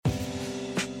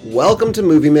Welcome to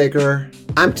Movie Maker.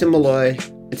 I'm Tim Malloy,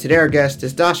 and today our guest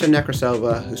is Dasha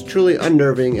Nekrasova, whose truly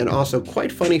unnerving and also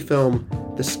quite funny film,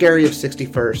 The Scary of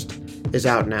 61st, is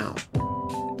out now.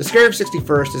 The Scary of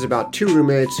 61st is about two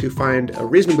roommates who find a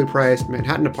reasonably priced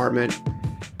Manhattan apartment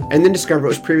and then discover it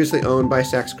was previously owned by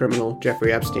sex criminal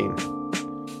Jeffrey Epstein.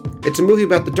 It's a movie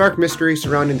about the dark mystery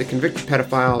surrounding the convicted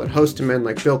pedophile and host to men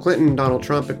like Bill Clinton, Donald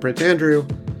Trump, and Prince Andrew,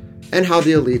 and how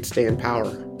the elite stay in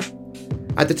power.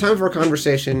 At the time of our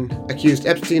conversation, accused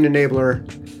Epstein enabler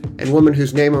and woman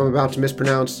whose name I'm about to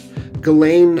mispronounce,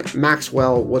 Ghislaine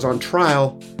Maxwell, was on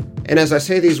trial, and as I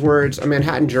say these words, a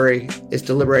Manhattan jury is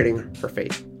deliberating her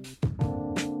fate.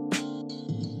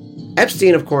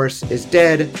 Epstein, of course, is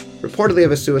dead, reportedly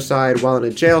of a suicide, while in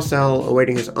a jail cell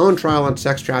awaiting his own trial on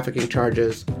sex trafficking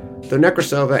charges, though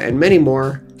Nekrasova and many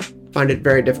more find it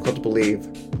very difficult to believe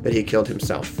that he killed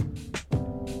himself.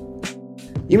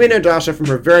 You may know Dasha from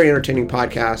her very entertaining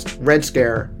podcast, Red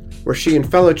Scare, where she and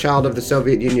fellow child of the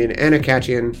Soviet Union, Anna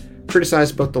Khachiyan,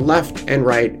 criticize both the left and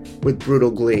right with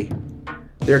brutal glee.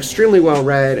 They're extremely well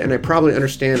read, and I probably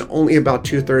understand only about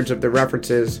 2/3 of their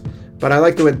references, but I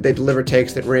like the way they deliver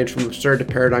takes that range from absurd to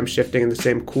paradigm shifting in the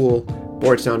same cool,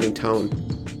 bored-sounding tone.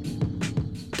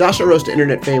 Dasha rose to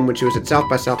internet fame when she was at South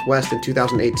by Southwest in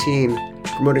 2018,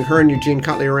 promoting her and Eugene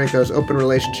Kotlyarenko's open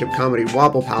relationship comedy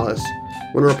Wobble Palace,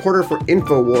 when a reporter for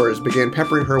InfoWars began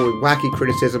peppering her with wacky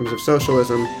criticisms of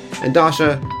socialism, and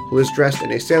Dasha, who was dressed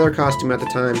in a sailor costume at the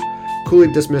time,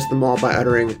 coolly dismissed them all by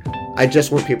uttering, "I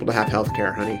just want people to have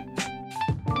healthcare, honey."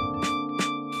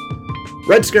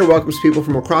 Red Scare welcomes people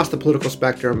from across the political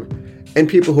spectrum, and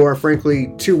people who are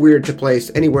frankly too weird to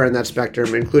place anywhere in that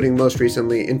spectrum, including most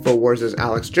recently InfoWars'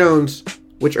 Alex Jones,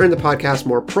 which earned the podcast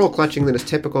more pearl-clutching than is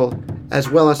typical,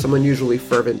 as well as some unusually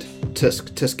fervent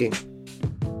tusking.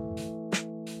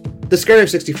 The Scary of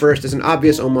 61st is an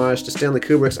obvious homage to Stanley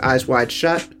Kubrick's Eyes Wide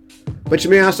Shut, but you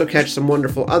may also catch some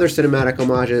wonderful other cinematic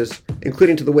homages,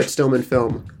 including to the Whit Stillman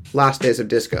film Last Days of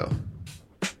Disco.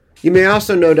 You may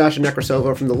also know Dasha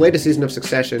Nekrasova from the latest season of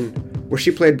Succession, where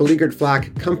she played beleaguered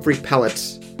flak Comfrey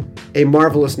Pellets, a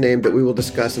marvelous name that we will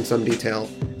discuss in some detail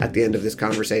at the end of this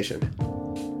conversation.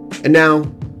 And now,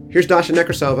 here's Dasha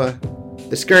Nekrasova.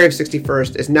 The Scary of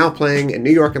 61st is now playing in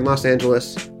New York and Los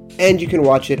Angeles, and you can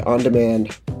watch it on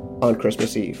demand on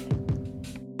Christmas Eve.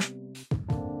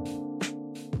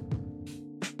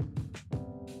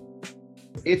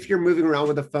 If you're moving around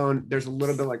with the phone, there's a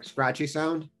little bit like scratchy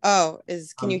sound.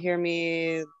 Can you hear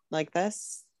me like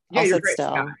this? Yeah, I'll you're sit great.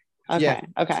 still. Yeah. Okay. Yeah.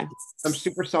 Okay. I'm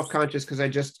super self-conscious because I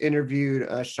just interviewed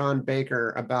Sean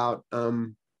Baker about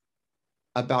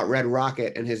Red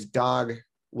Rocket, and his dog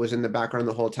was in the background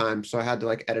the whole time, so I had to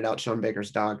edit out Sean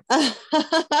Baker's dog.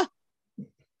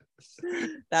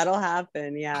 That'll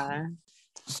happen, yeah.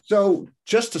 So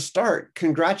just to start,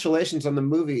 congratulations on the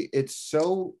movie. It's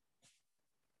so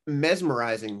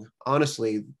mesmerizing,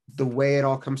 honestly, the way it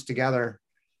all comes together.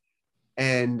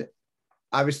 And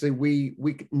obviously we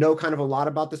know kind of a lot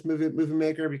about this movie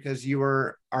Maker because you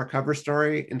were our cover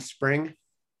story in spring.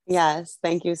 Yes,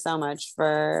 thank you so much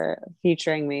for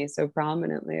featuring me so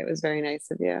prominently. It was very nice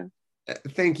of you.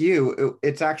 Thank you.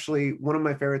 It's actually one of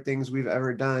my favorite things we've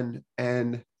ever done,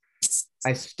 and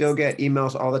I still get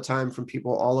emails all the time from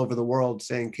people all over the world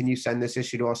saying, can you send this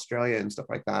issue to Australia and stuff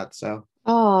like that. So,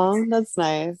 oh, that's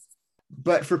nice.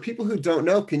 But for people who don't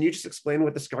know, can you just explain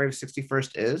what The Scary of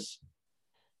 61st is?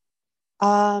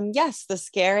 Yes, The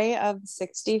Scary of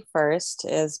 61st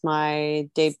is my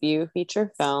debut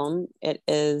feature film. It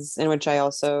is in which I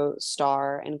also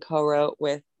star and co-wrote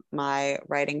with my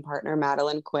writing partner,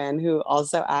 Madeline Quinn, who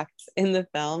also acts in the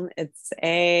film.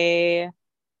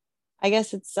 I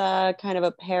guess it's a kind of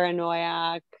a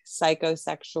paranoiac,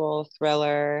 psychosexual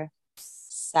thriller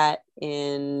set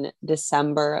in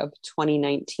December of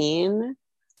 2019,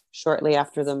 shortly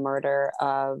after the murder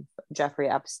of Jeffrey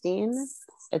Epstein.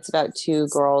 It's about two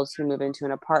girls who move into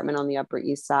an apartment on the Upper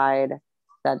East Side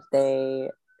that they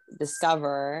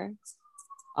discover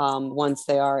once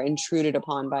they are intruded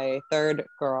upon by a third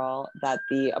girl that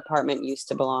the apartment used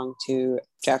to belong to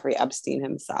Jeffrey Epstein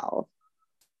himself.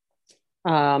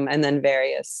 And then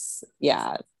various,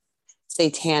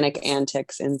 satanic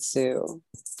antics ensue.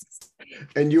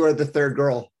 And you are the third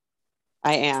girl.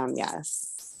 I am,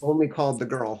 yes. Only called the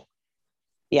girl.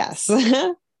 Yes.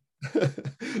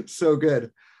 So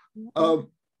good.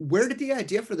 Where did the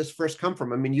idea for this first come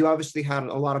from? I mean, you obviously had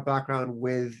a lot of background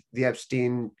with the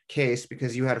Epstein case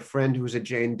because you had a friend who was a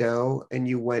Jane Doe, and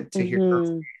you went to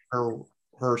hear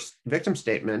her victim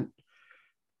statement.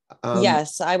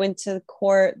 Yes, I went to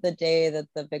court the day that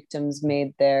the victims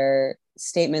made their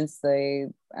statements they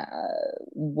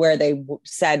where they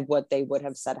said what they would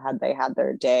have said had they had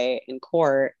their day in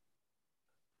court,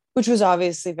 which was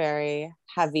obviously very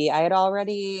heavy. I had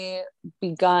already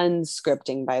begun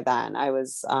scripting by then. I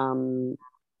was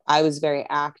very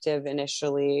active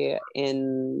initially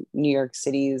in New York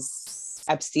City's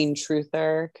Epstein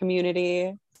truther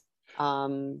community,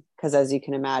 because as you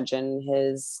can imagine,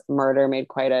 his murder made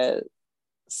quite a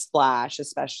splash,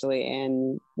 especially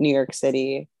in New York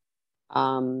City,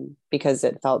 because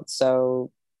it felt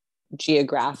so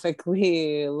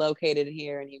geographically located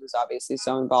here, and he was obviously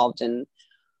so involved in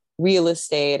real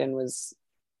estate and was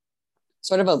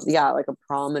sort of like a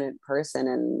prominent person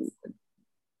in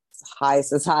high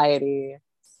society.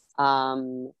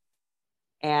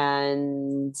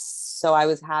 And so I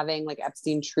was having like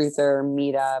Epstein truther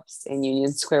meetups in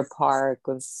Union Square Park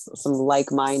with some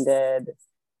like-minded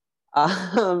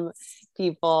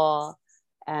people,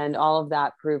 and all of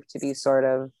that proved to be sort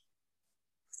of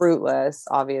fruitless,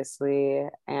 obviously.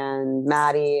 And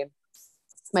Maddie,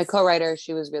 my co-writer,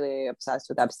 she was really obsessed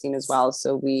with Epstein as well,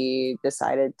 so we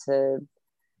decided to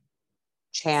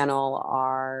channel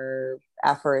our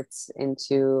efforts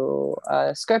into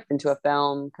a script, into a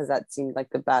film, because that seemed like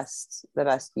the best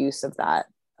use of that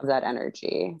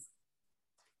energy.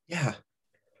 Yeah.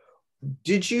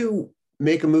 Did you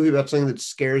make a movie about something that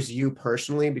scares you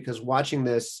personally? Because watching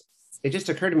this, it just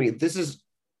occurred to me, this is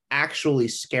actually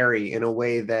scary in a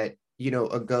way that, you know,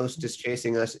 a ghost is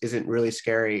chasing us isn't really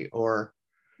scary, or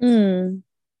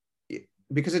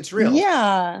because it's real.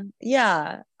 Yeah.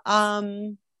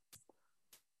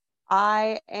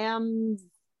 I am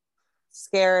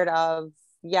scared of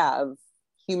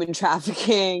human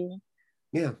trafficking,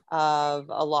 Yeah. of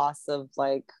a loss of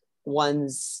like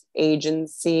one's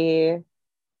agency.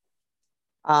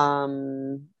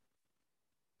 I'm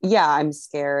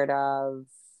scared of,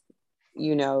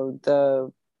 you know,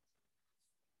 the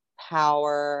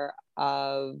power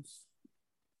of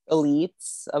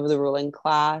elites, of the ruling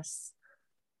class,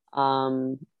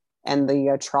 and the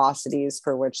atrocities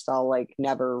for which they'll like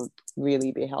never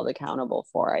really be held accountable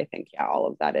for. I think, all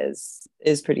of that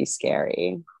is pretty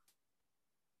scary.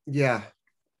 Yeah.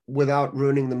 Without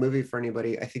ruining the movie for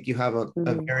anybody, I think you have a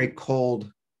very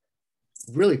cold,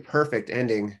 really perfect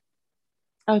ending.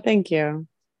 Oh, thank you.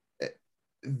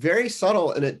 Very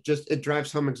subtle, and it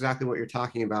drives home exactly what you're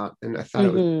talking about. And I thought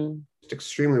it was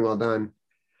extremely well done.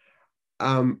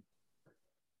 Something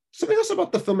else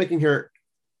about the filmmaking here.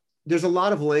 There's a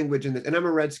lot of language in this, and I'm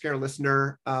a Red Scare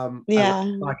listener. I love the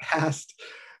podcast.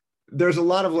 There's a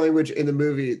lot of language in the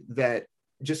movie that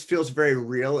just feels very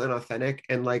real and authentic,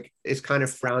 and like is kind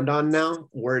of frowned on now.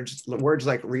 Words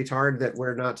like retard that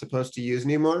we're not supposed to use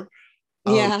anymore.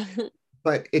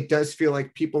 But it does feel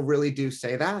like people really do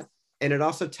say that. And it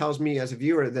also tells me as a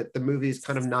viewer that the movie is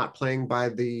kind of not playing by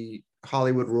the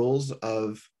Hollywood rules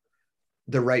of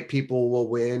the right people will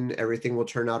win, everything will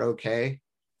turn out okay.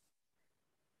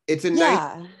 It's a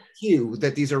nice cue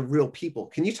that these are real people.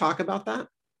 Can you talk about that?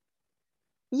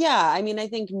 Yeah, I mean, I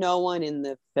think no one in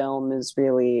the film is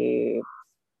really,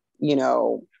 you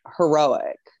know,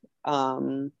 heroic.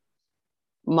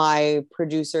 My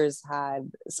producers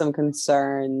had some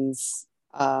concerns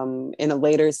in a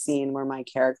later scene where my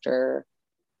character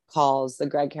calls the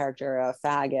Greg character a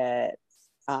faggot,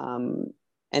 and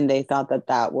they thought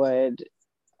that would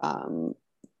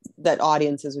that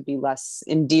audiences would be less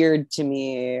endeared to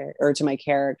me, or to my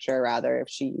character rather, if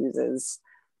she uses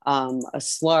a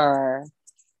slur.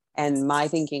 And my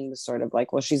thinking was sort of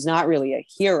like, well, she's not really a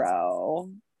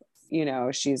hero, you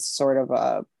know, she's sort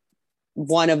of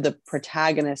one of the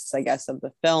protagonists, I guess, of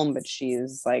the film, but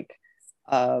she's like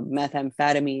a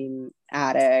methamphetamine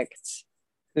addict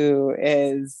who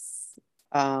is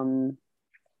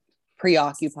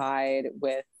preoccupied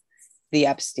with the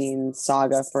Epstein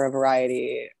saga for a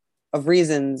variety of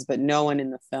reasons. But no one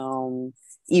in the film,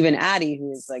 even Addie,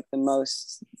 who is like the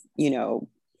most, you know,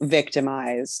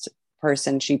 victimized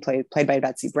person, she played by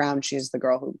Betsy Brown, she's the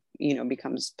girl who, you know,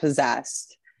 becomes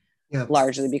possessed,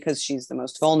 largely because she's the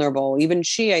most vulnerable. Even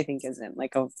she, I think, isn't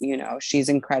like a, you know, she's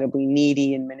incredibly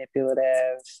needy and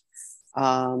manipulative.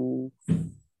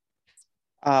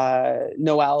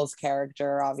 Noelle's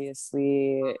character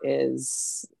obviously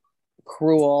is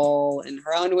cruel in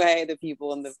her own way. The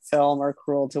people in the film are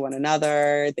cruel to one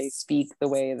another. They speak the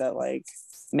way that like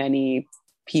many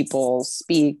people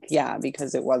speak,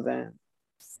 because it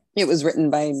was written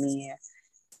by me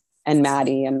and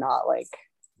Maddie, and not like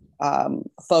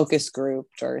focus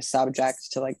grouped or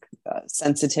subject to like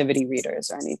sensitivity readers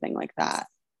or anything like that.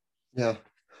 Yeah,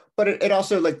 but it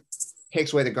also like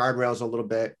takes away the guardrails a little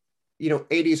bit. You know,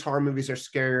 80s horror movies are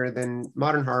scarier than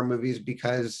modern horror movies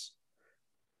because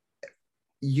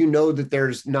you know that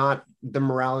there's not the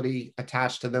morality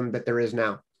attached to them that there is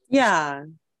now. Yeah.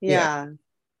 Yeah. Yeah.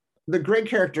 The Greg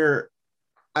character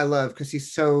I love because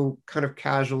he's so kind of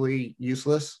casually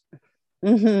useless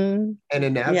Hmm. and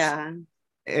inept. Yeah.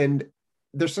 And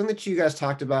there's something that you guys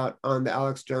talked about on the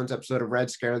Alex Jones episode of Red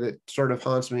Scare that sort of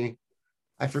haunts me.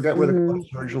 I forget where the quote Hmm. is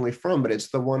originally from, but it's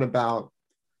the one about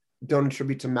don't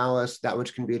attribute to malice that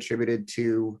which can be attributed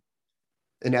to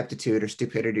ineptitude or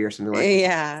stupidity or something like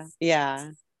that.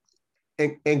 Yeah.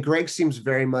 Yeah. And Greg seems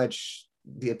very much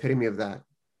the epitome of that.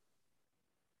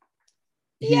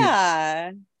 He,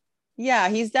 Yeah. Yeah,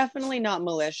 he's definitely not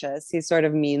malicious. He sort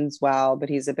of means well, but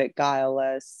he's a bit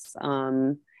guileless.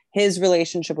 His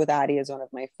relationship with Addie is one of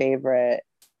my favorite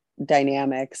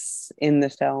dynamics in the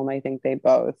film. I think they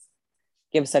both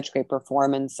give such great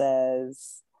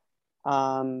performances.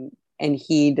 And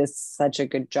he does such a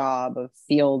good job of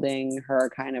fielding her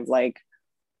kind of like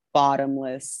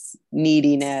bottomless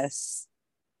neediness,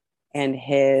 and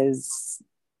his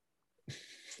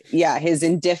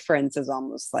indifference is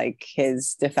almost like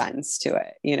his defense to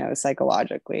it,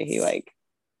 psychologically.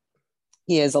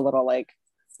 He is a little like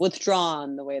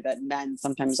withdrawn the way that men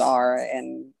sometimes are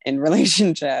in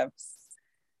relationships.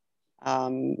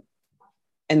 um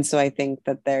and so I think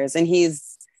that and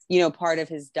he's, part of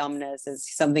his dumbness is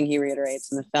something he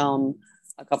reiterates in the film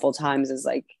a couple of times, is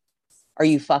like, are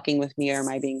you fucking with me or am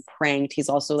I being pranked? He's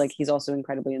also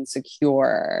incredibly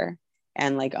insecure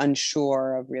and like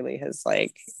unsure of really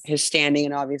his standing,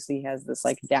 and obviously he has this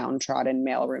like downtrodden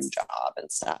mailroom job and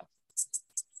stuff.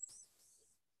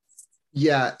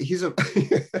 yeah, he's a,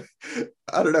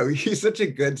 I don't know, he's such a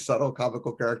good, subtle,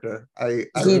 comical character. I He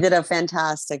really, did a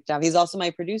fantastic job. He's also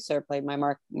my producer, played my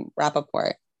Mark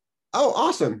Rappaport. oh,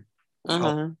 awesome. Wow.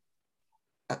 Uh-huh.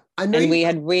 I know And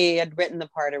you, we had written the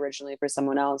part originally for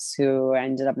someone else who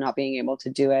ended up not being able to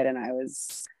do it, and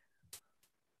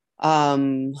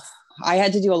I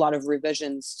had to do a lot of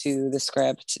revisions to the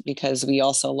script because we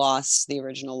also lost the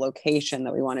original location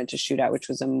that we wanted to shoot at, which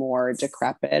was a more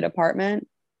decrepit apartment.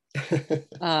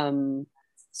 um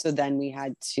so then we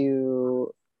had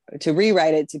to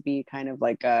rewrite it to be kind of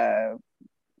like a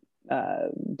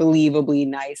believably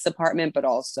nice apartment, but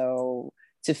also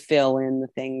to fill in the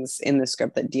things in the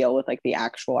script that deal with like the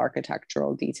actual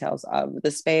architectural details of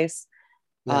the space.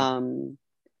 yeah.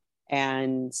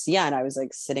 And I was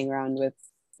like sitting around with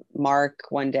Mark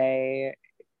one day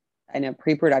in a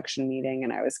pre-production meeting,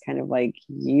 and I was kind of like,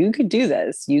 you could do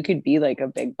this, you could be like a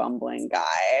big bumbling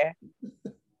guy.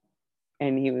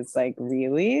 And he was like,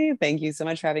 really? Thank you so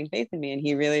much for having faith in me. And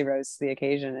he really rose to the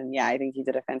occasion. And yeah, I think he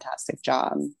did a fantastic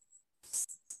job.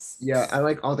 Yeah, I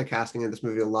like all the casting in this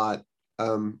movie a lot.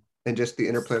 And just the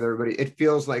interplay of everybody. It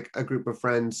feels like a group of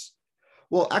friends.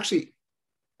 Well, actually,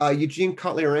 Eugene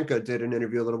Kotlyarenko did an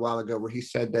interview a little while ago where he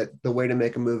said that the way to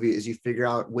make a movie is you figure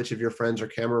out which of your friends are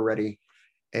camera ready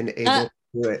and able to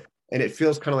do it. And it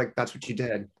feels kind of like that's what you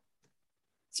did.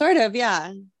 Sort of,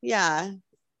 yeah. Yeah.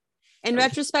 In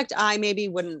retrospect, I maybe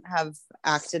wouldn't have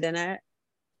acted in it.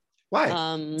 Why?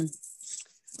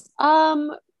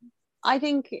 I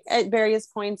think at various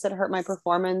points it hurt my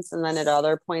performance, and then at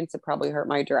other points it probably hurt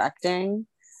my directing.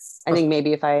 I think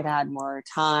maybe if I had had more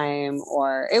time,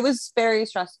 or it was very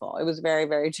stressful. It was very,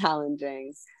 very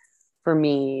challenging for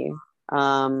me,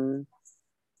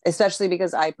 especially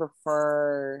because I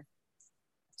prefer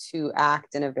to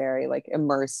act in a very like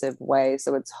immersive way.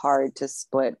 So it's hard to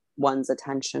split one's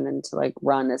attention and to like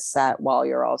run a set while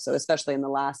you're also, especially in the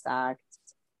last act,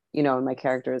 and my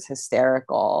character is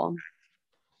hysterical.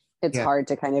 It's hard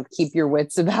to kind of keep your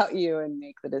wits about you and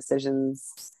make the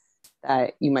decisions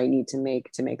that you might need to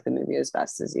make the movie as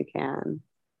best as you can.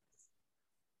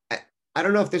 I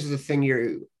don't know if this is a thing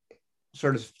you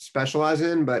sort of specialize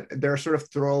in, but there are sort of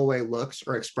throwaway looks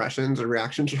or expressions or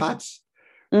reaction shots.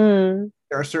 Mm.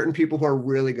 There are certain people who are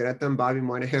really good at them. Bobby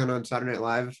Moynihan on Saturday Night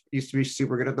Live used to be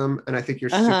super good at them, and I think you're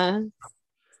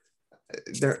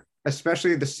there,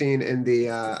 especially the scene in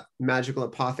the Magical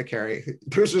Apothecary.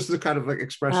 There's just the kind of like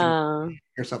expression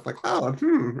yourself like, oh,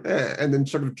 and then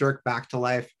sort of jerk back to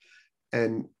life,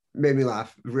 and made me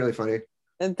laugh. Really funny.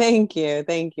 Thank you.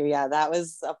 Yeah, that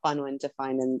was a fun one to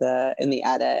find in the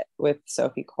edit with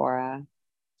Sophie Cora.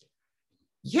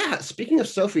 Yeah, speaking of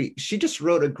Sophie, she just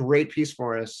wrote a great piece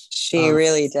for us. She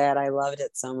really did. I loved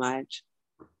it so much.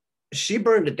 She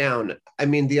burned it down. I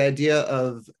mean, the idea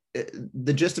of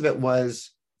the gist of it was,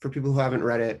 for people who haven't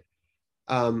read it,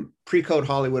 pre-code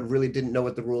Hollywood really didn't know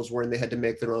what the rules were, and they had to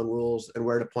make their own rules. And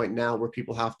we're at a point now where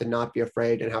people have to not be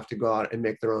afraid and have to go out and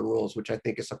make their own rules, which I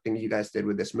think is something you guys did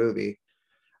with this movie.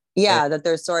 Yeah, that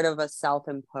there's sort of a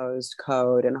self-imposed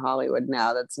code in Hollywood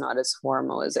now that's not as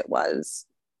formal as it was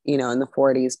in the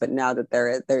 40s, but now that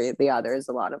there's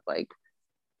a lot of like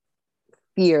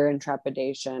fear and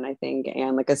trepidation, I think,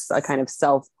 and like a kind of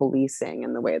self-policing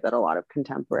in the way that a lot of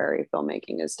contemporary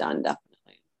filmmaking is done,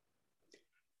 definitely.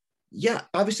 Yeah,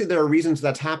 obviously there are reasons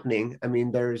that's happening. I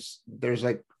mean, there's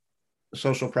like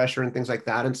social pressure and things like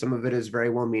that, and some of it is very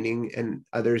well-meaning, and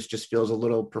others just feels a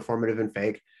little performative and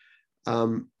fake.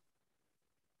 Um,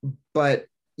 but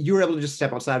you were able to just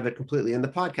step outside of it completely, and the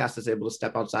podcast is able to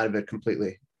step outside of it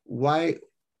completely. Why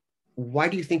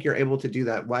do you think you're able to do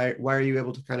that? Why are you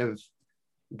able to kind of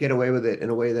get away with it in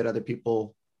a way that other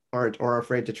people aren't, or are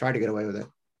afraid to try to get away with it?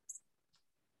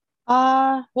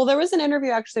 Well, there was an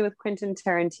interview actually with Quentin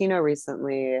Tarantino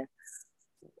recently.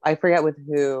 I forget with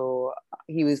who.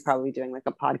 He was probably doing like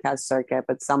a podcast circuit,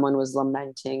 but someone was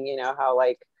lamenting, how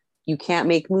like you can't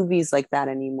make movies like that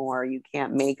anymore. You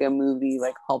can't make a movie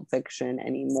like Pulp Fiction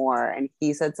anymore. And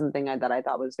he said something that I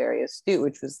thought was very astute,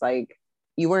 which was like,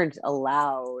 you weren't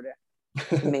allowed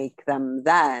to make them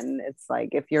then. It's like,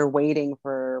 if you're waiting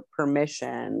for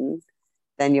permission,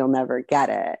 then you'll never get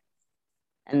it.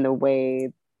 And the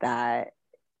way that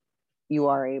you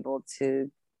are able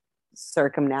to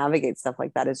circumnavigate stuff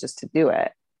like that is just to do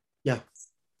it. Yeah.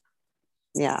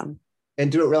 Yeah.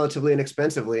 And do it relatively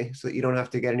inexpensively so that you don't have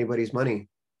to get anybody's money.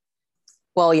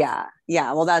 Well, yeah.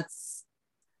 Yeah. Well, that's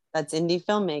indie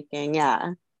filmmaking.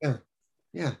 Yeah. Yeah.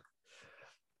 Yeah.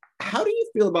 How do you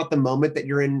feel about the moment that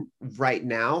you're in right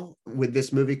now with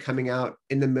this movie coming out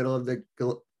in the middle of the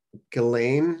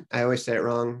Ghislaine? I always say it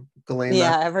wrong. Ghislaine.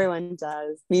 Yeah, everyone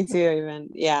does. Me too, even.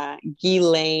 Yeah.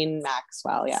 Ghislaine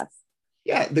Maxwell. Yes.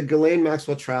 Yeah, the Ghislaine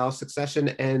Maxwell trial. Succession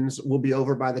ends, will be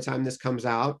over by the time this comes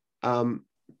out. Have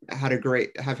had a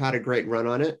great run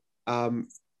on it.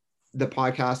 The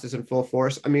podcast is in full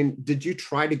force. I mean, did you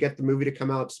try to get the movie to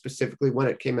come out specifically when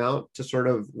it came out to sort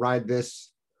of ride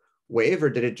this wave, or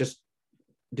did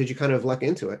you kind of luck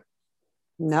into it?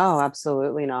 No,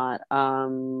 absolutely not.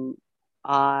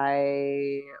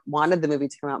 I wanted the movie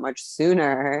to come out much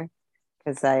sooner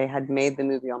because I had made the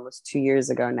movie almost 2 years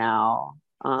ago now.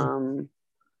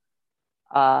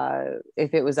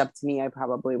 If it was up to me, I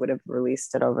probably would have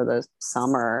released it over the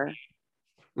summer.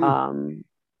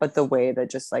 But the way that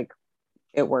just like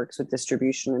it works with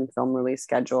distribution and film release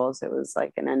schedules, it was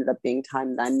like it ended up being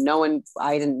time then.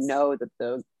 I didn't know that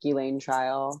the Ghislaine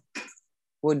trial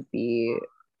would be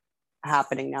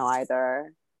happening now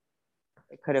either.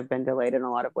 It could have been delayed in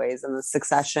a lot of ways, and the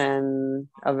succession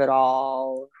of it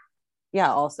all,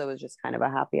 yeah, also was just kind of a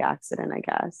happy accident, I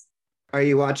guess. Are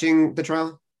you watching the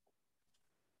trial?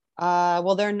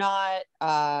 Well, they're not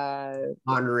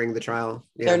Honoring the trial.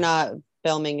 Yeah. They're not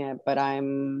filming it, but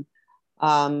I'm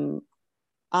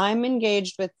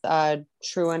engaged with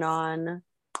TrueAnon,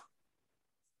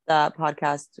 that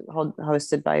podcast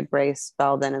hosted by Brace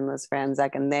Belden and Liz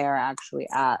Franzek, and they are actually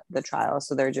at the trial,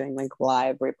 so they're doing like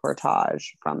live reportage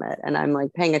from it, and I'm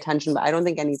like paying attention, but I don't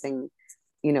think anything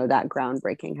that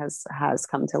groundbreaking has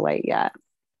come to light yet.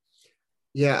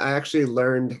 Yeah, I actually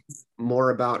learned more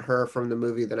about her from the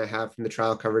movie than I have from the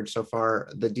trial coverage so far.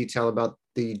 The detail about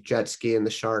the jet ski and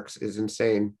the sharks is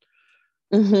insane.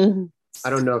 Mm-hmm. I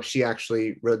don't know if she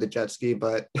actually rode the jet ski,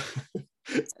 but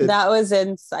that was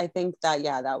in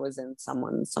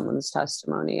someone's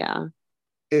testimony. Yeah.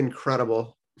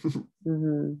 Incredible.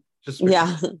 Mm-hmm.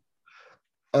 Yeah.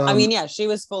 I mean, yeah, she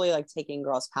was fully like taking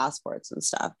girls' passports and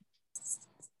stuff.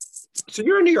 So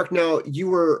you're in New York now. You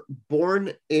were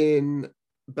born in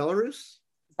Belarus?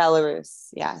 Belarus,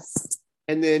 yes.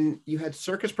 And then you had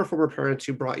circus performer parents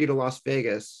who brought you to Las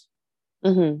Vegas.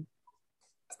 Mm-hmm.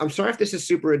 I'm sorry if this is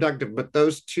super reductive, but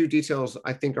those two details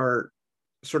I think are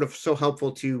sort of so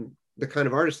helpful to the kind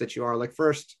of artist that you are. Like,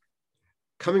 first,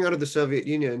 coming out of the Soviet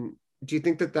Union, do you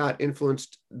think that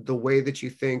influenced the way that you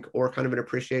think, or kind of an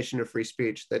appreciation of free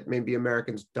speech that maybe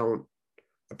Americans don't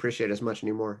appreciate as much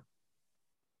anymore?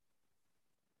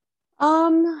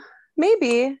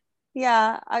 Maybe.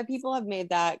 Yeah. People have made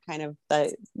that kind of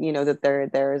that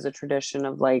there is a tradition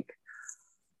of like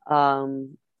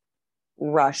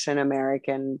Russian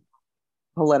American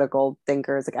political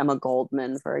thinkers like Emma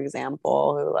Goldman, for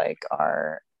example, who like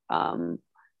are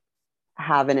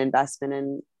have an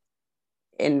investment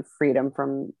in freedom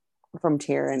from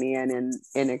tyranny and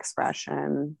in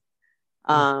expression.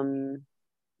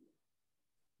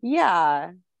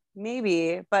 Yeah,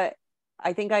 maybe, but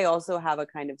I think I also have a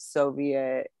kind of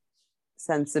Soviet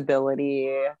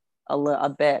sensibility, a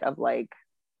bit of like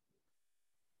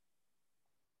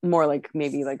more like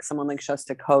maybe like someone like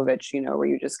Shostakovich, where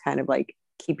you just kind of like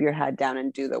keep your head down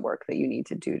and do the work that you need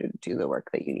to do the work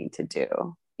that you need to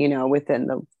do, within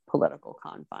the political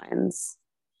confines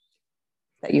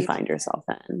that you find yourself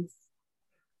in.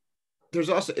 there's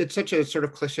also, it's such a sort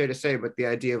of cliche to say, but the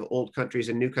idea of old countries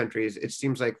and new countries, it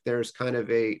seems like there's kind of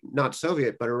a not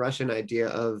Soviet but a Russian idea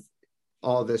of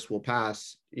all this will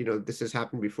pass. This has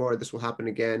happened before, this will happen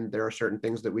again. There are certain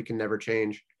things that we can never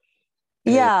change.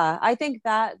 And Yeah, I think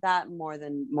that more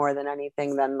than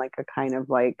anything than like a kind of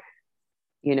like,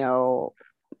 you know,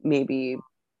 maybe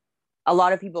a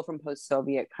lot of people from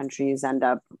post-Soviet countries end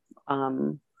up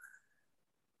um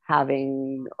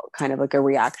having kind of like a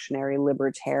reactionary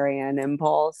libertarian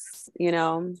impulse,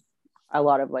 a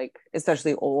lot of like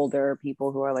especially older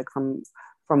people who are like from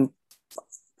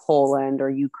Poland or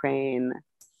Ukraine,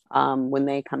 when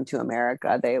they come to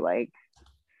America, they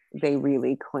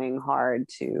really cling hard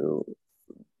to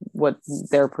what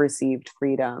their perceived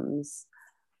freedoms.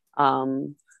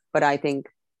 But I think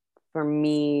for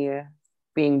me,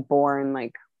 being born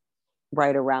like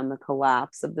right around the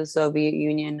collapse of the Soviet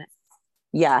Union,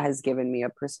 yeah, has given me a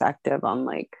perspective on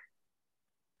like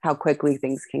how quickly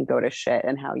things can go to shit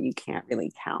and how you can't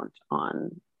really count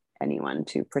on anyone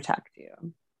to protect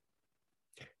you.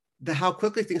 the how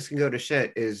quickly things can go to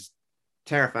shit is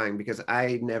terrifying because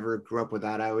I never grew up with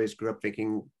that. I always grew up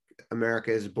thinking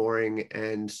America is boring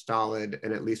and stolid,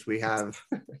 and at least we have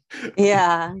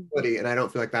Yeah. and I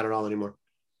don't feel like that at all anymore.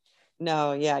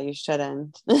 No, yeah, you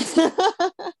shouldn't.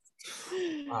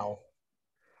 Wow.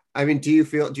 I mean, do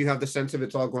you have the sense of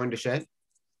it's all going to shit?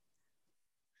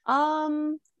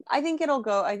 Um, I think it'll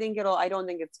go. I don't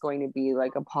think it's going to be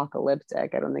like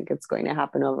apocalyptic. I don't think it's going to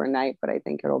happen overnight, but I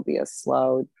think it'll be a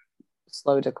slow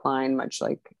decline, much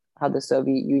like how the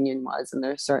Soviet Union was. And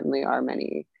there certainly are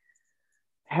many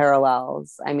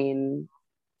parallels. I mean,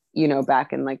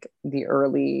 back in like the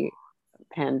early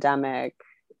pandemic,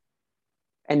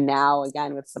 and now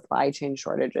again with supply chain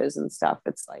shortages and stuff,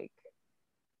 it's like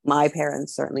my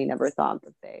parents certainly never thought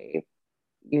that they,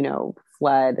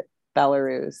 fled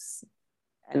Belarus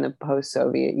and the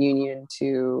post-Soviet Union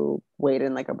to wait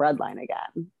in like a breadline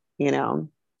again.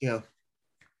 Yeah.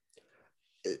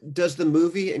 Does the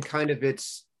movie and kind of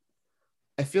its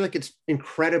I feel like it's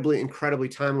incredibly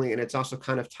timely, and it's also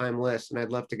kind of timeless, and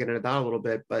I'd love to get into that a little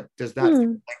bit, but does that feel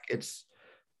like it's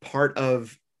part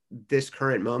of this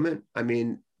current moment? I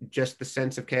mean, just the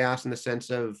sense of chaos and the sense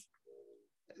of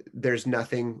there's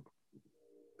nothing,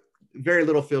 very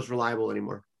little feels reliable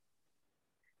anymore.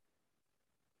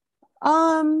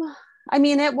 Um, I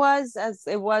mean,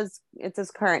 it's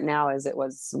as current now as it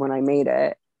was when I made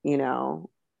it,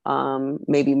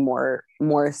 maybe more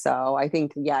so. I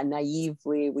think, yeah,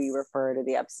 naively we refer to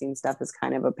the Epstein stuff as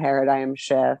kind of a paradigm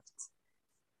shift.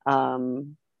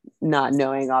 Um, Not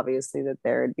knowing obviously that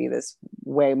there would be this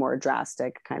way more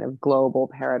drastic kind of global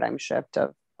paradigm shift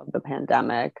of the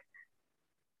pandemic.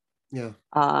 Yeah.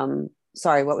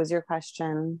 Sorry, what was your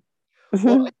question?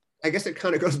 Well, I guess it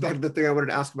kind of goes back to the thing I wanted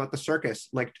to ask about the circus.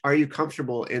 Like, are you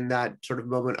comfortable in that sort of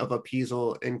moment of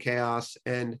upheaval and chaos?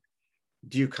 And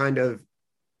do you kind of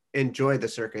enjoy the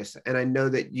circus? And I know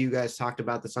that you guys talked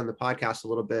about this on the podcast a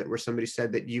little bit, where somebody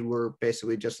said that you were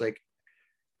basically just like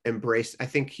I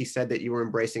think he said that you were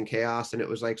embracing chaos, and it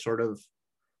was like sort of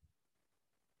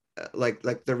like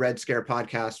the Red Scare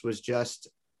podcast was just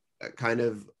kind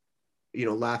of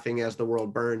laughing as the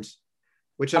world burns,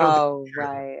 which I don't think. Oh,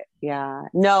 right. Yeah.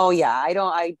 No, yeah.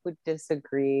 I would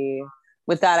disagree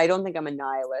with that. I don't think I'm a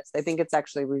nihilist. I think it's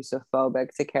actually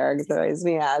Russophobic to characterize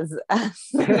me as a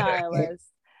nihilist.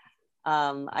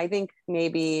 I think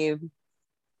maybe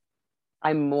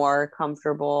I'm more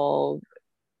comfortable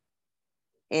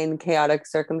in chaotic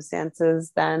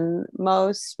circumstances than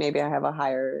most. Maybe I have a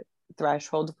higher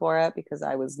threshold for it because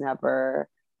I never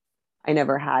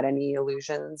had any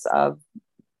illusions of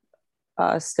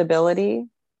stability.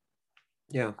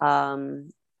 Yeah.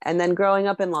 And then growing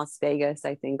up in Las Vegas,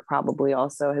 I think probably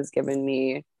also has given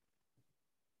me,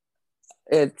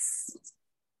 it's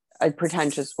a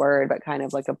pretentious word, but kind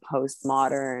of like a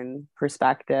postmodern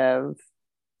perspective.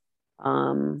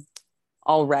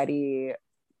 Already,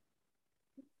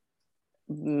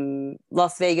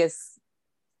 Las Vegas,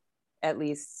 at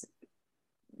least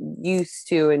used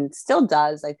to and still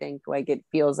does, I think, like it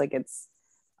feels like it's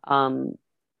um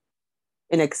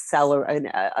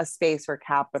a space where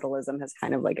capitalism has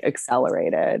kind of like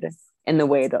accelerated in the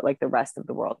way that like the rest of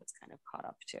the world has kind of caught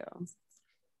up to.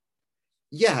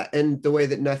 Yeah, and the way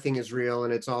that nothing is real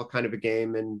and it's all kind of a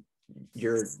game, and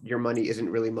your money isn't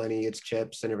really money, it's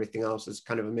chips, and everything else is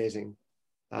kind of amazing.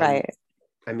 Right.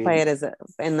 I Play mean, it as it,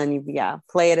 and then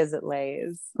play it as it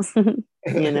lays.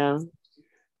 you know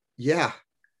yeah.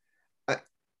 Uh,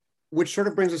 which sort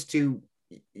of brings us to,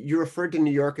 you referred to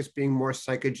New York as being more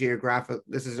psychogeographic.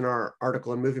 This is in our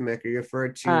article in Movie Maker. You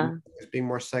referred to uh as being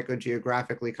more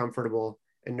psychogeographically comfortable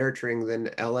and nurturing than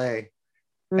LA.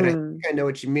 And I Mm. think I know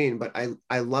what you mean, but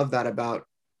I love that about,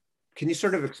 can you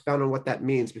sort of expound on what that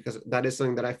means? Because that is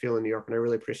something that I feel in New York and I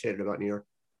really appreciate it about New York.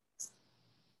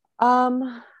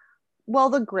 Um, well,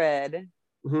 the grid,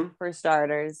 Hmm. for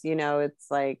starters,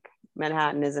 it's like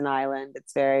Manhattan is an island.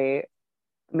 It's very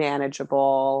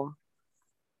manageable.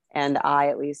 And I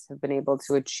at least have been able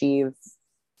to achieve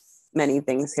many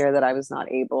things here that I was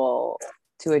not able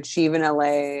to achieve in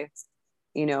LA,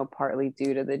 partly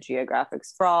due to the geographic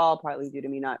sprawl, partly due to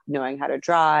me not knowing how to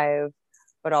drive,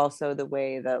 but also the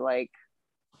way that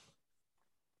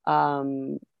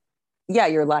um yeah,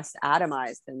 you're less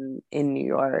atomized in New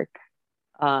York.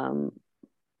 Um,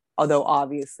 although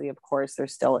obviously, of course, there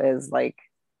still is like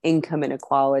income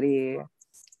inequality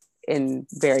in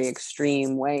very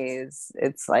extreme ways.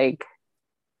 It's like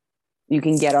you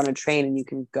can get on a train and you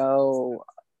can go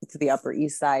to the Upper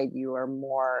East Side. You're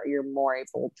more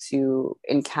able to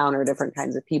encounter different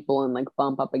kinds of people and like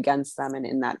bump up against them, and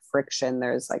in that friction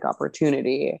there's like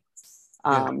opportunity.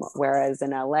 Yeah. Whereas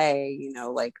in LA,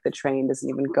 like the train doesn't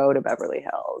even go to Beverly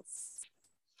Hills.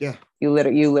 Yeah. You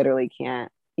literally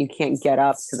can't get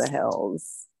up to the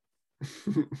hills,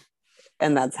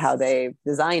 and that's how they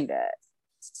designed it.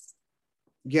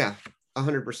 Yeah,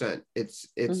 100%. It's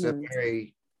a Mm-hmm.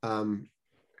 very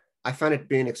I find it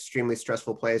being an extremely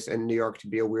stressful place, and New York to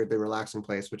be a weirdly relaxing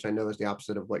place, which I know is the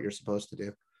opposite of what you're supposed to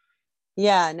do.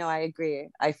 Yeah, no, I agree.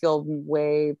 I feel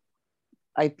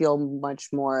much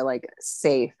more like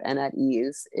safe and at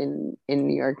ease in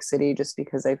New York City, just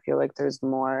because I feel like there's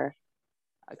more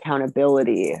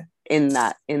accountability in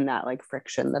that like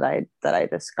friction that I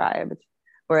described.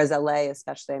 Whereas LA,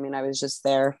 especially, I mean, I was just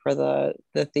there for the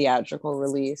theatrical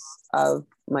release of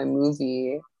my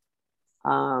movie.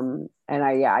 And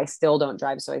I still don't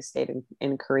drive, so I stayed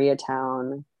in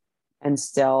Koreatown, and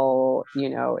still,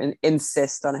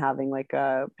 insist on having like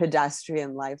a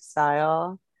pedestrian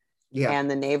lifestyle. Yeah. And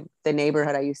the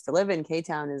neighborhood I used to live in, K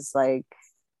Town, is like,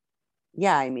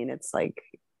 yeah, I mean, it's like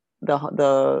the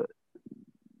the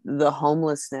the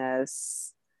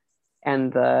homelessness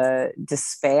and the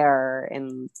despair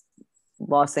in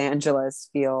Los Angeles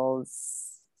feels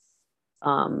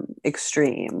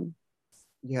extreme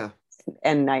Yeah.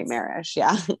 and nightmarish.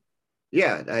 Yeah.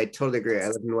 Yeah, I totally agree. I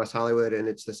live in West Hollywood and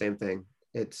it's the same thing.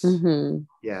 It's Hmm.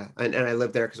 yeah, and I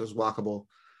lived there because it was walkable.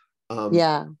 Um,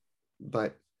 Yeah.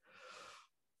 but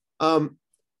um,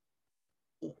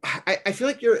 I feel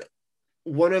like you're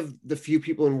one of the few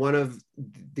people and one of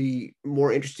the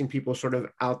more interesting people sort of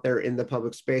out there in the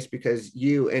public space, because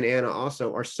you and Anna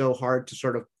also are so hard to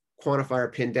sort of quantify or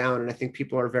pin down. And I think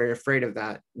people are very afraid of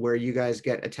that, where you guys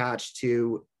get attached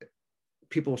to,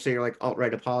 people say you're like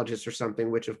alt-right apologists or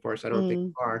something, which of course I don't think Mm.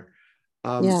 you are.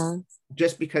 Um, Yeah.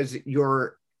 just because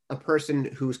you're a person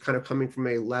who's kind of coming from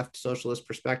a left socialist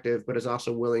perspective, but is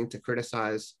also willing to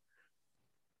criticize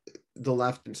the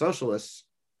left and socialists.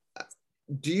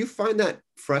 Do you find that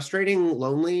frustrating,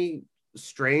 lonely,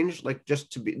 strange? Like,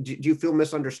 just to be, do you feel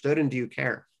misunderstood and do you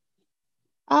care?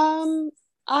 Um,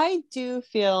 I do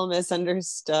feel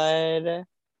misunderstood.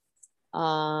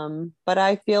 But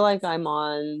I feel like I'm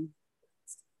on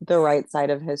the right side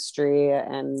of history,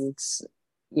 and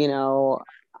you know,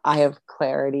 I have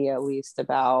clarity at least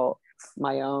about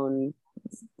my own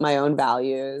my own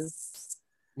values,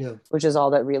 Yeah. which is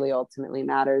all that really ultimately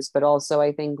matters. But also,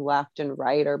 I think left and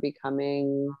right are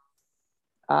becoming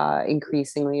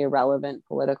increasingly irrelevant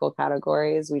political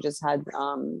categories. We just had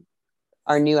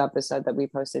our new episode that we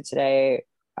posted today.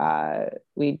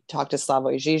 We talked to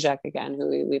Slavoj Žižek again, who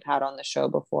we've had on the show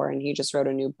before, and he just wrote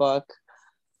a new book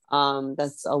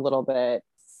that's a little bit,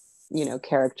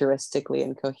 characteristically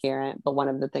incoherent. But one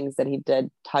of the things that he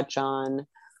did touch on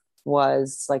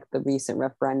was like the recent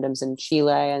referendums in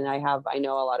Chile. And I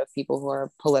know a lot of people who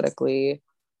are politically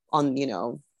on,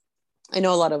 I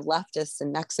know a lot of leftists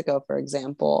in Mexico, for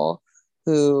example,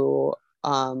 who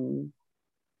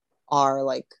are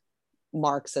like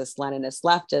Marxist, Leninist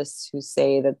leftists who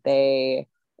say that they,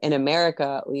 in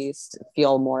America at least,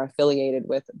 feel more affiliated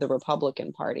with the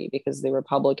Republican Party because the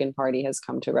Republican Party has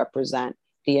come to represent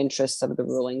the interests of the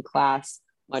ruling class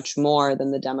much more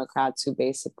than the Democrats, who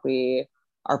basically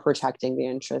are protecting the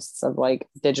interests of like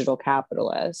digital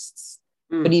capitalists.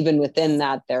 But Mm. even within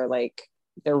that, there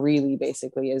really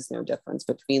basically is no difference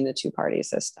between the two party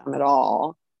system at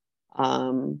all.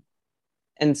 Um,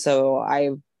 and so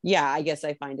I guess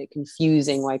I find it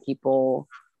confusing why people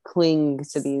cling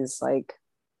to these like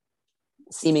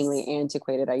seemingly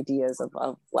antiquated ideas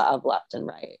of left and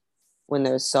right when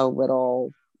there's so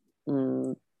little,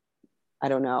 mm, I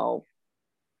don't know,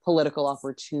 political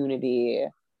opportunity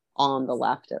on the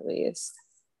left, at least.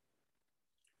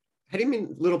 How do you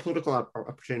mean little political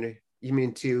opportunity? You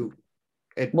mean to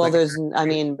it Well, like I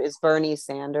mean, is Bernie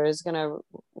Sanders gonna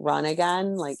run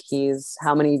again? Like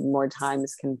how many more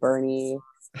times can Bernie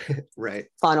right?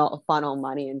 funnel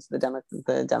money into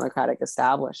the Democratic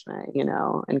establishment,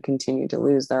 and continue to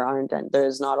lose?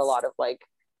 There's not a lot of like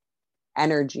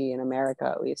energy in America,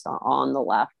 at least on the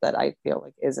left, that I feel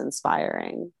like is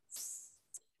inspiring.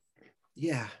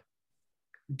 Yeah.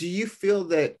 Do you feel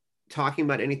that talking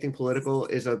about anything political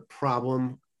is a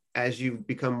problem as you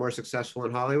become more successful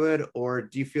in Hollywood? Or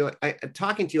do you feel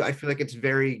talking to you, I feel like it's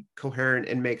very coherent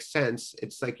and makes sense.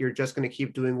 It's like you're just going to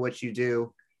keep doing what you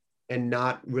do and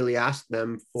not really ask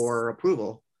them for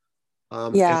approval,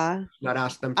 and Yeah. not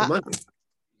ask them for I, money.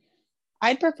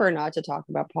 I'd prefer not to talk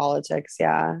about politics.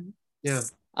 Yeah. Yeah.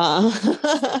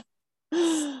 Uh,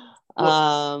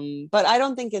 Well, but I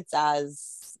don't think it's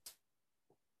as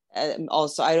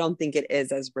also, I don't think it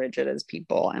is as rigid as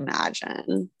people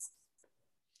imagine.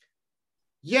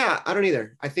 yeah, I don't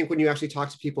either. I think when you actually talk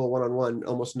to people one on one,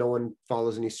 almost no one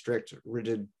follows any strict,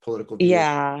 rigid political view.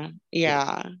 Yeah,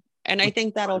 Yeah. yeah. And I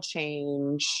think that'll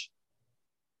change.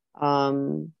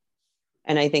 Um,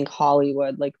 and I think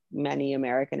Hollywood, like many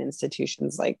American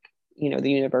institutions, like,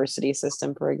 the university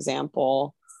system, for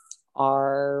example,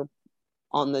 are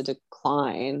on the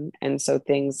decline. And so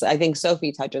I think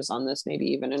Sophie touches on this maybe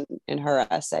even in her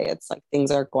essay. It's like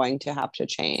things are going to have to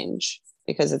change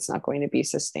because it's not going to be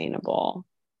sustainable.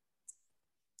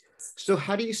 So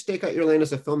how do you stake out your lane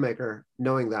as a filmmaker,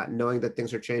 knowing that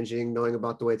things are changing, knowing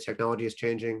about the way technology is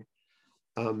changing?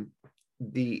 Um,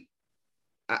 the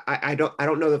I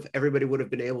don't know if everybody would have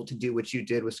been able to do what you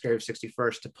did with Scary of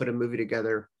 61st, to put a movie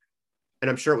together, and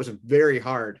I'm sure it was very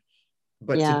hard,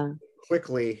 but to Yeah.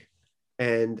 quickly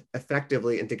and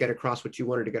effectively, and to get across what you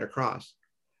wanted to get across.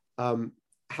 Um,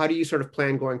 how do you sort of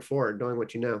plan going forward, knowing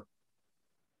what you know?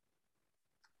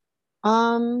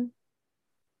 Um,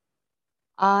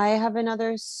 I have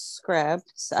another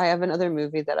script. I have another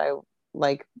movie that I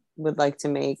like would like to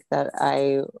make that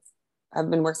I've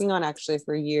been working on actually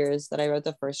for years, that I wrote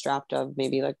the first draft of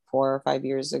maybe like 4 or 5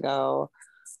 years ago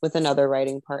with another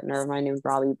writing partner of mine named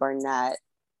Robbie Barnett.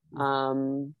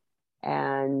 Um,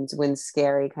 and when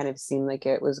Scary kind of seemed like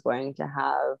it was going to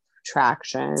have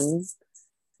traction,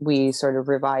 we sort of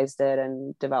revised it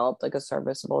and developed like a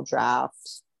serviceable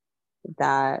draft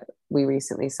that we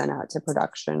recently sent out to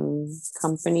production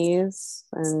companies.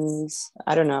 And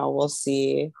I don't know, we'll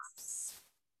see.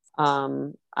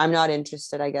 I'm not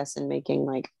interested, I guess, in making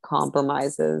like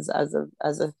compromises as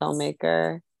a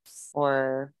filmmaker,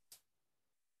 or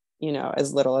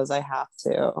as little as I have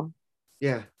to.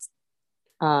 Yeah.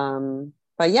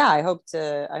 But yeah, I hope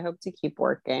to keep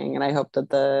working, and I hope that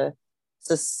the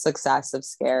success of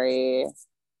Scary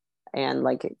and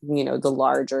like the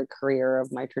larger career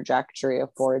of my trajectory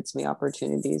affords me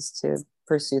opportunities to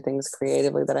pursue things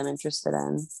creatively that I'm interested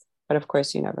in. But of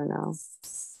course, you never know.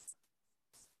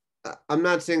 I'm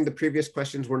not saying the previous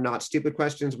questions were not stupid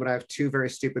questions, but I have two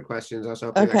very stupid questions. I was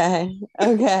hoping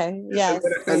Okay, yes,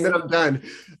 and then please. I'm done.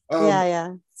 Yeah,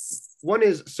 yeah. One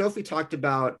is Sophie talked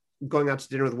about going out to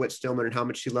dinner with Whit Stillman and how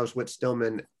much she loves Whit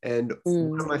Stillman. And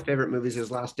one of my favorite movies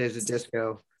is Last Days of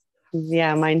Disco.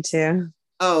 Yeah, mine too.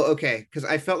 Oh, okay. Because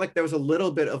I felt like there was a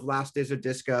little bit of Last Days of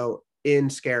Disco in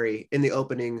Scary in the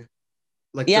opening.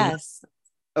 Yes.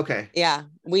 Okay. Yeah,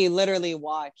 we literally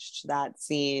watched that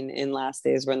scene in Last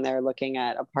Days when they're looking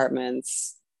at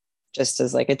apartments, just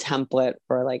as like a template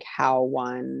for like how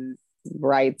one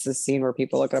writes a scene where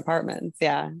people look at apartments.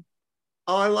 Yeah.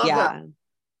 Oh, I love that. Yeah.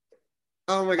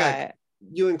 Oh my God. But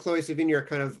You and Chloe Sevigny are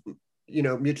kind of,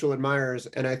 mutual admirers.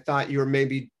 And I thought you were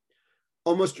maybe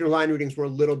almost, your line readings were a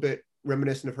little bit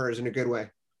reminiscent of hers in a good way.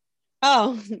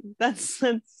 oh, that's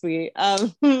sweet.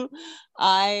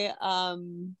 I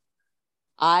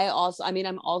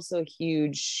I'm also a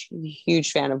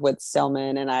huge fan of Whit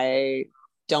Stillman, and I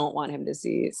don't want him to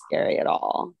see Scary at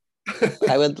all. But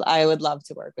I would love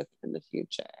to work with him in the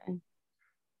future.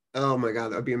 Oh my God,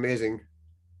 that would be amazing.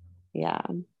 Yeah.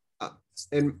 Uh,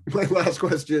 and my last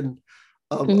question,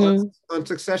 Mm-hmm. on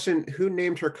Succession, who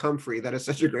named her Comfrey? That is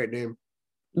such a great name.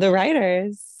 The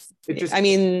writers. It just I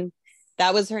mean,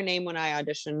 that was her name when I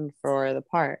auditioned for the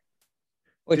part,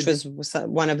 which did. was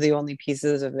one of the only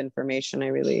pieces of information I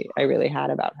really had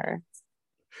about her.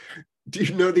 Do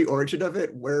you know the origin of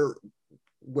it? Where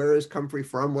is Comfrey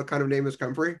from? What kind of name is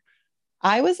Comfrey?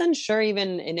 I was unsure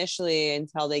even initially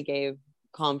until they gave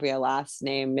Comfrey a last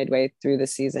name midway through the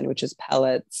season, which is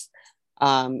Pellets.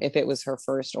 If it was her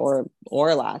first or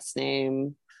last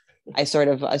name, I sort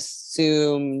of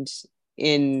assumed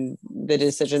in the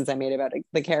decisions I made about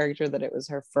the character that it was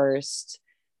her first.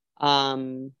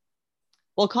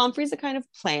 Well, Well, comfrey is a kind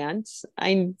of plant.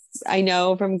 I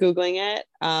know from Googling it.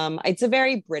 It's a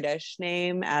very British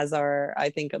name, as are, I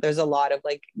think there's a lot of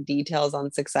like details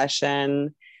on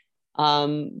Succession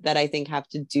that I think have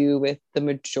to do with the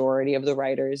majority of the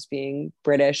writers being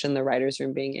British and the writers'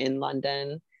 room being in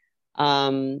London.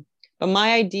 But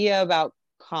my idea about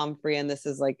comfrey, and this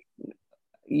is like,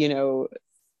 you know,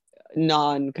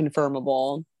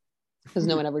 non-confirmable because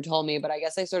no one ever told me, but I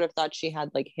guess I sort of thought she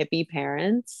had like hippie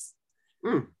parents.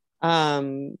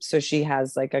 So she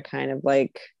has like a kind of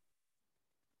like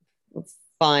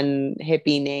fun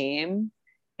hippie name,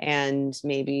 and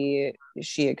maybe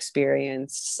she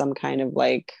experienced some kind of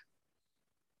like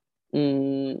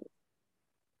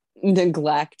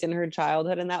neglect in her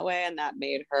childhood in that way, and that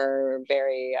made her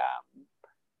very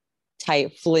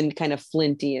kind of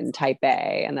flinty and type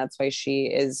A, and that's why she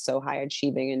is so high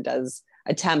achieving and does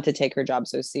attempt to take her job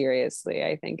so seriously.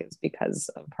 I think is because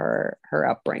of her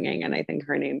upbringing, and I think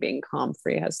her name being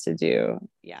Comfrey has to do,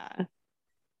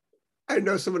 I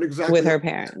know someone exactly with her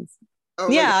parents.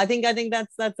 Oh, yeah, I think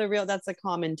that's a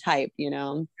common type, you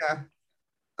know. Yeah.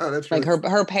 Oh, that's really like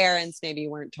her parents maybe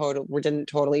didn't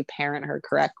totally parent her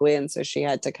correctly, and so she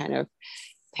had to kind of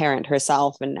parent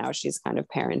herself, and now she's kind of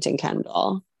parenting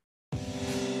Kendall.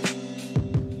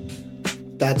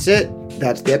 That's it.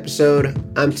 That's the episode.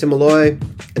 I'm Tim Malloy,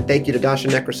 and thank you to Dasha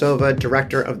Nekrasova,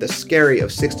 director of The Scary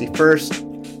of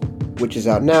 61st, which is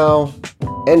out now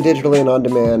and digitally and on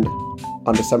demand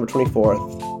on December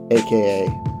 24th, aka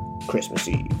Christmas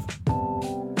Eve.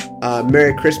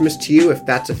 Merry Christmas to you if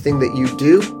that's a thing that you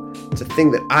do. It's a thing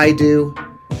that I do.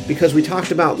 Because we talked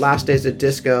about Last Days of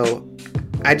Disco,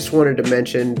 I just wanted to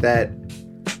mention that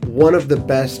one of the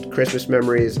best Christmas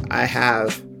memories I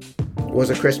have was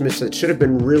a Christmas that should have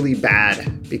been really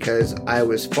bad because I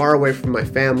was far away from my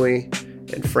family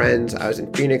and friends. I was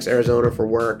in Phoenix, Arizona for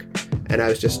work, and I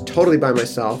was just totally by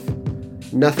myself,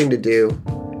 nothing to do.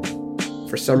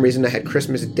 For some reason, I had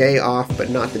Christmas Day off, but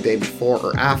not the day before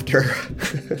or after.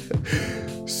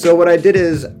 So what I did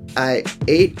is I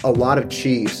ate a lot of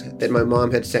cheese that my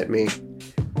mom had sent me,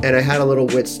 and I had a little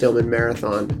Whit Stillman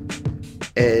marathon,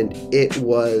 and it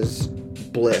was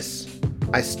bliss.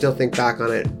 I still think back on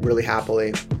it really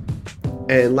happily.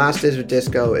 And Last Days of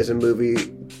Disco is a movie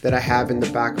that I have in the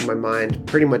back of my mind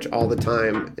pretty much all the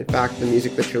time. In fact, the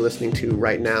music that you're listening to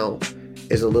right now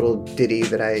is a little ditty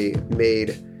that I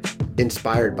made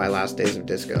inspired by Last Days of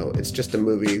Disco. It's just a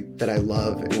movie that I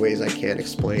love in ways I can't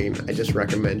explain. I just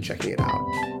recommend checking it out.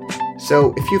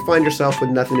 So if you find yourself with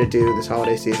nothing to do this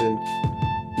holiday season,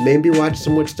 maybe watch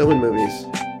some Whit Stillman movies.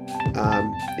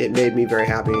 It made me very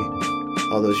happy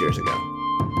all those years ago.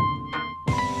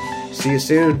 See you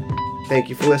soon. Thank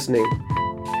you for listening.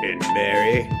 And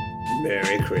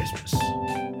Merry Christmas.